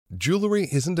Jewelry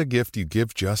isn't a gift you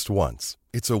give just once.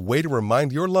 It's a way to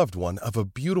remind your loved one of a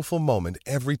beautiful moment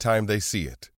every time they see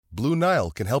it. Blue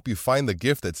Nile can help you find the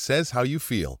gift that says how you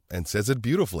feel and says it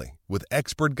beautifully, with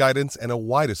expert guidance and a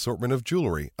wide assortment of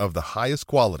jewelry of the highest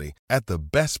quality at the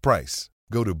best price.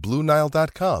 Go to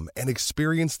BlueNile.com and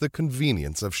experience the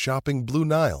convenience of shopping Blue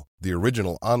Nile, the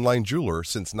original online jeweler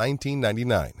since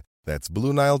 1999. That's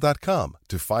BlueNile.com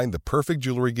to find the perfect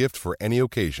jewelry gift for any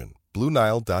occasion.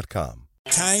 BlueNile.com.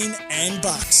 Kane and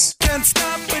Bucks. Can't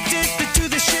stop addicted to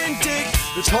the shindig.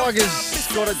 The Tigers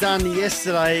got it done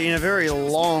yesterday in a very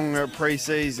long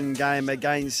pre-season game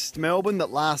against Melbourne that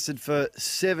lasted for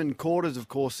 7 quarters. Of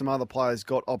course, some other players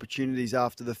got opportunities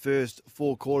after the first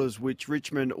 4 quarters, which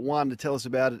Richmond won. To tell us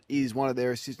about it is one of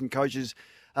their assistant coaches,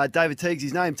 David Teague's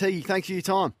his name. Teague, thanks for your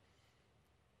time.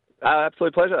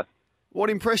 Absolute pleasure. What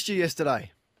impressed you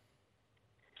yesterday?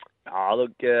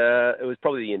 Look, it was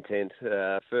probably the intent.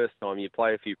 First time you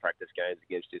play a few practice games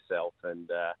against yourself, and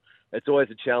it's always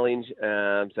a challenge.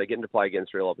 So getting to play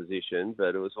against real opposition,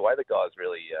 but it was the way the guys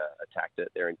really attacked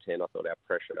it. Their intent, I thought, our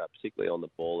pressure, particularly on the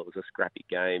ball. It was a scrappy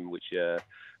game, which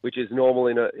is normal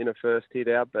in a first hit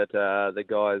out. But the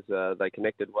guys, they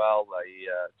connected well.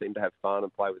 They seemed to have fun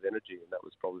and play with energy, and that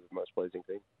was probably the most pleasing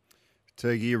thing.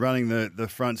 Teague, you're running the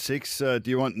front six. Do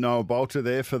you want Noah Bolter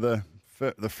there for the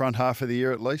front half of the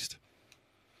year at least?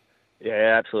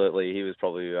 Yeah, absolutely. He was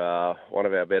probably one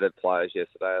of our better players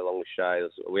yesterday, along with Shea.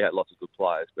 We had lots of good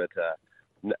players, but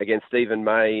against Stephen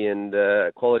May and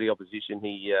quality opposition,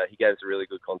 he gave us a really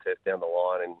good contest down the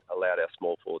line and allowed our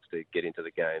small forwards to get into the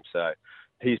game. So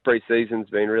his pre-season's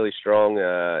been really strong.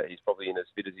 He's probably in as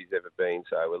fit as he's ever been.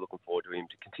 So we're looking forward to him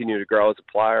to continue to grow as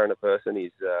a player and a person. His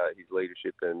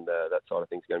leadership and that side of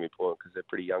things is going to be important because they're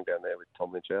pretty young down there with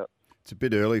Tom Lynch out. It's a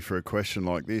bit early for a question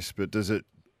like this, but does it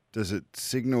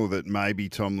signal that maybe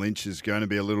Tom Lynch is going to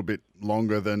be a little bit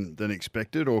longer than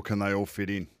expected, or can they all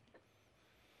fit in?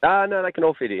 No, they can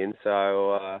all fit in.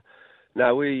 So,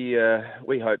 no, we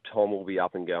hope Tom will be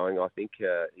up and going. I think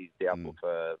he's doubtful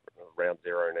for round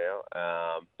 0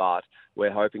 now, but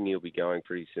we're hoping he'll be going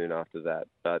pretty soon after that.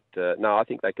 But, no, I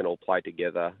think they can all play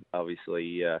together.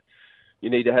 Obviously, you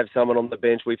need to have someone on the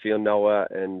bench. We feel Noah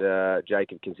and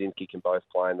Jacob Kaczynski can both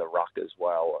play in the ruck as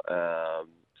well.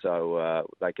 So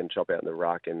they can chop out in the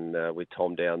ruck and with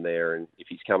Tom down there. And if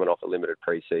he's coming off a limited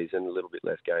pre-season, a little bit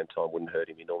less game time wouldn't hurt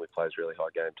him. He normally plays really high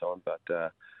game time.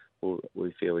 But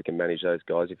we feel we can manage those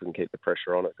guys if we can keep the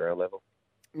pressure on at ground level.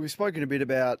 We've spoken a bit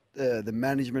about the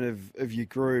management of your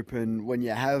group, and when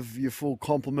you have your full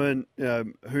complement,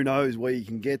 who knows where you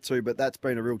can get to, but that's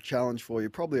been a real challenge for you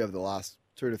probably over the last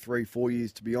 2 to 3, 4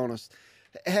 years, to be honest.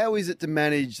 How is it to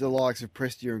manage the likes of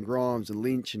Prestia and Grimes and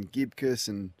Lynch and Gibcus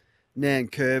and Nan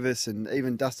Curvis, and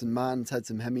even Dustin Martin's had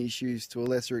some hammy issues to a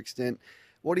lesser extent?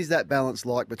 What is that balance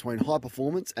like between high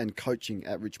performance and coaching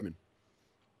at Richmond?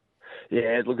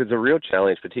 Yeah, look, it's a real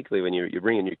challenge, particularly when you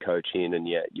bring a new coach in and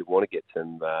you want to get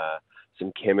some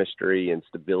chemistry and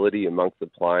stability amongst the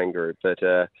playing group. But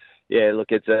yeah, look,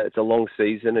 it's a long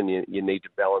season and you need to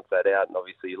balance that out. And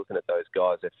obviously, you're looking at those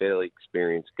guys; they're fairly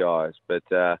experienced guys,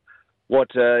 but. What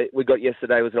we got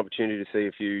yesterday was an opportunity to see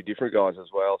a few different guys as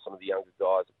well. Some of the younger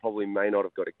guys that probably may not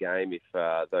have got a game if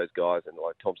those guys and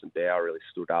like Thompson Dow really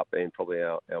stood up, and probably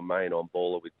our main on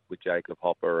baller with Jacob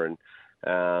Hopper and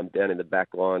down in the back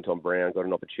line, Tom Brown got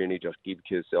an opportunity. Josh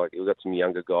Gibcus, we've got some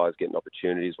younger guys getting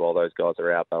opportunities while those guys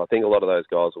are out. But I think a lot of those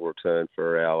guys will return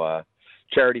for our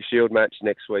Charity Shield match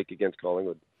next week against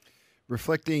Collingwood.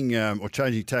 Reflecting or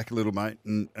changing tack a little, mate,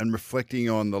 and reflecting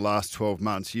on the last 12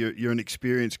 months, you're an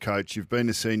experienced coach. You've been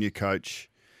a senior coach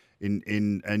and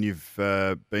you've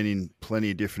been in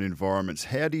plenty of different environments.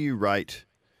 How do you rate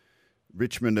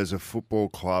Richmond as a football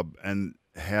club and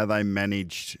how they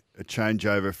managed a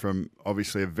changeover from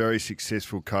obviously a very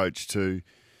successful coach to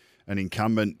an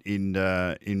incumbent in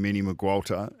Minnie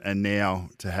McWalter, and now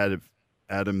to have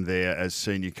Adam there as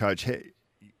senior coach?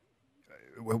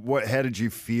 How did you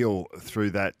feel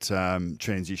through that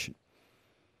transition?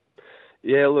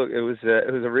 Yeah, look, it was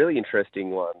a really interesting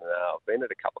one. I've been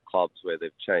at a couple of clubs where they've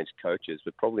changed coaches,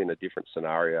 but probably in a different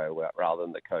scenario rather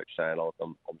than the coach saying,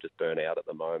 I'm just burnt out at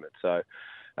the moment. So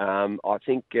I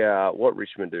think what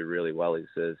Richmond do really well is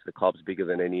the club's bigger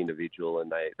than any individual,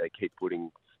 and they keep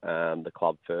putting the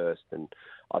club first. And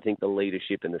I think the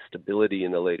leadership and the stability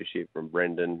in the leadership from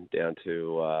Brendan down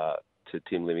to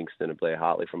Tim Livingston and Blair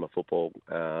Hartley from a football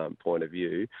point of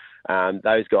view,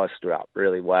 those guys stood up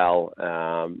really well.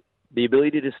 The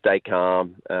ability to stay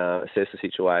calm, assess the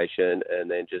situation, and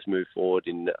then just move forward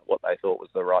in what they thought was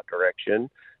the right direction.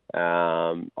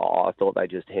 I thought they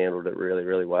just handled it really,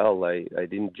 really well. They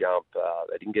didn't jump.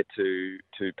 They didn't get too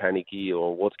panicky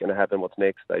or what's going to happen, what's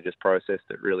next. They just processed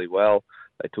it really well.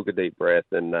 They took a deep breath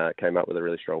and came up with a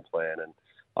really strong plan. And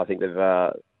I think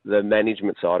the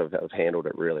management side have handled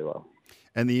it really well.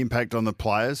 And the impact on the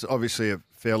players, obviously a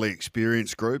fairly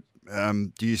experienced group.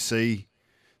 Do you see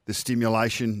the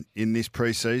stimulation in this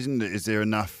preseason? Is there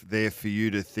enough there for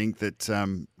you to think that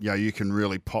you can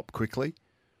really pop quickly?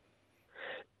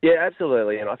 Yeah,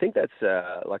 absolutely, and I think that's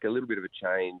like a little bit of a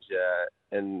change.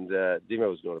 And Dimo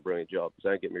was doing a brilliant job.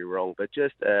 Don't get me wrong, but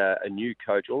just a new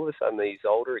coach. All of a sudden, these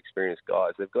older, experienced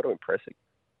guys, they've got to impress it.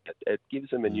 It gives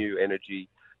them a new energy,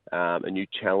 a new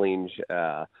challenge.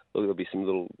 There'll be some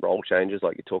little role changes,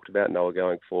 like you talked about, Noah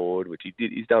going forward, which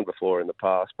he's done before in the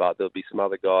past. But there'll be some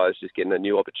other guys just getting a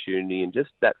new opportunity, and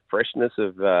just that freshness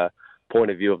of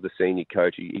point of view of the senior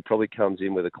coach. He probably comes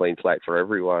in with a clean slate for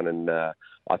everyone, and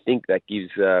I think that gives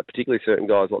particularly certain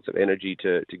guys lots of energy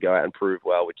to go out and prove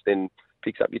well, which then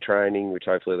picks up your training, which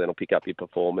hopefully then will pick up your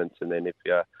performance. And then if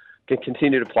you can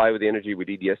continue to play with the energy we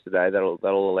did yesterday, that'll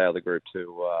allow the group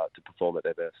to perform at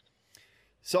their best.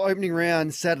 So opening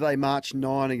round Saturday, March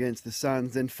 9 against the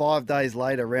Suns, then 5 days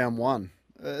later, round 1.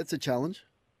 It's a challenge.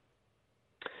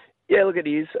 Yeah, look, it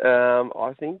is.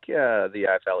 I think the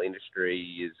AFL industry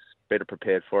is better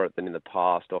prepared for it than in the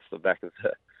past off the back of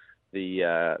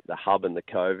the hub and the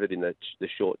COVID in the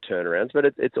short turnarounds. But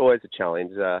it's always a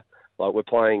challenge. Like we're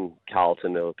playing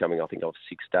Carlton, who are coming, I think, off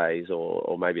 6 days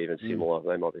or maybe even similar.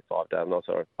 They might be 5 days. I'm not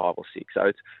sorry, 5 or 6.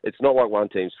 So it's not like one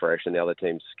team's fresh and the other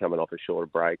team's coming off a shorter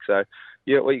break. So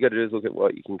yeah, what you got to do is look at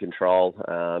what you can control.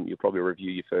 You'll probably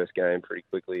review your first game pretty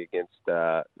quickly against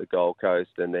the Gold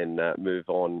Coast, and then move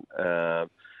on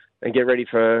and get ready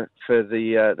for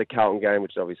the Carlton game,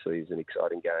 which obviously is an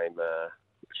exciting game.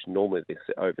 Which normally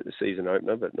the season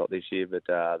opener, but not this year. But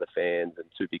the fans and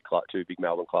two big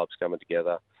Melbourne clubs coming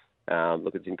together.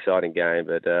 Look, it's an exciting game,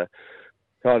 but I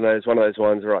don't know. It's one of those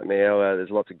ones right now. There's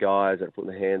lots of guys that are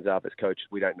putting their hands up as coaches.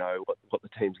 We don't know what the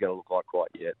team's going to look like quite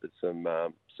yet. There's some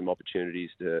opportunities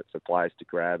for players to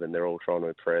grab, and they're all trying to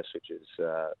impress, which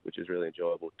is really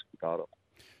enjoyable to be part of.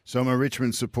 So I'm a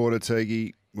Richmond supporter,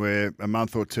 Teague. We're a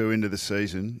month or two into the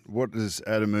season. What does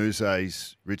Adam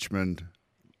Uze's Richmond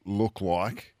look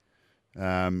like,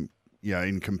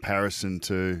 in comparison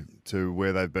to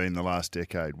where they've been the last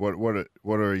decade? What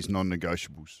are his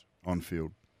non-negotiables on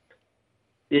field?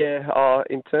 Yeah,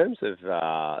 in terms of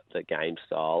the game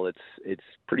style, it's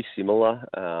pretty similar.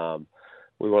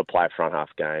 We want to play a front half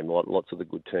game. Lots of the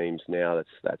good teams now,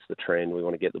 that's the trend. We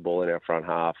want to get the ball in our front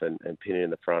half and pin it in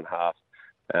the front half.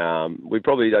 We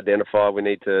probably identify we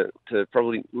need to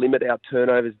probably limit our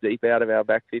turnovers deep out of our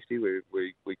back 50.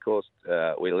 We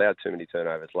allowed too many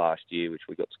turnovers last year, which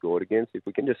we got scored against. If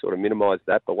we can just sort of minimise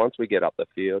that, but once we get up the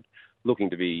field,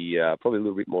 looking to be probably a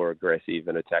little bit more aggressive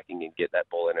and attacking and get that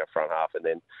ball in our front half. And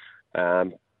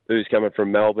then who's coming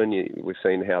from Melbourne, we've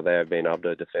seen how they have been able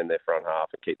to defend their front half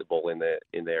and keep the ball in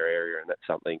their area, and that's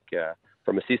something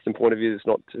from a system point of view it's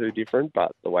not too different,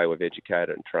 but the way we've educated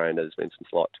and trained, there's been some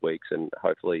slight tweaks, and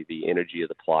hopefully the energy of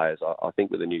the players. I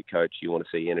think with a new coach, you want to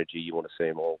see energy, you want to see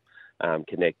them all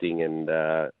connecting, and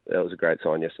that was a great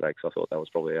sign yesterday, because I thought that was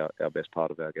probably our best part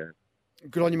of our game.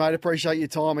 Good on you, mate. Appreciate your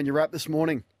time and your wrap this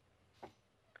morning.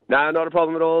 No, not a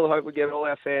problem at all. I hope we get all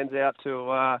our fans out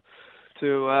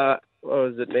to what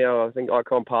is it now? I think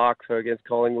Icon Park against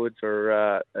Collingwood for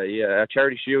our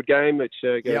Charity Shield game, which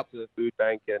goes to the food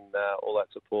bank, and all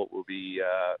that support will be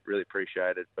really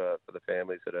appreciated for the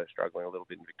families that are struggling a little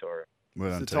bit in Victoria.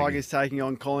 Well, the Tigers taking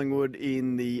on Collingwood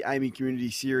in the Amy Community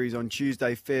Series on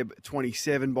Tuesday, Feb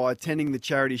 27. By attending the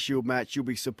Charity Shield match, you'll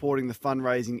be supporting the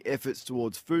fundraising efforts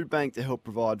towards Food Bank to help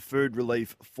provide food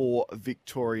relief for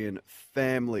Victorian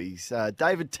families.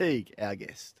 David Teague, our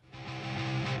guest.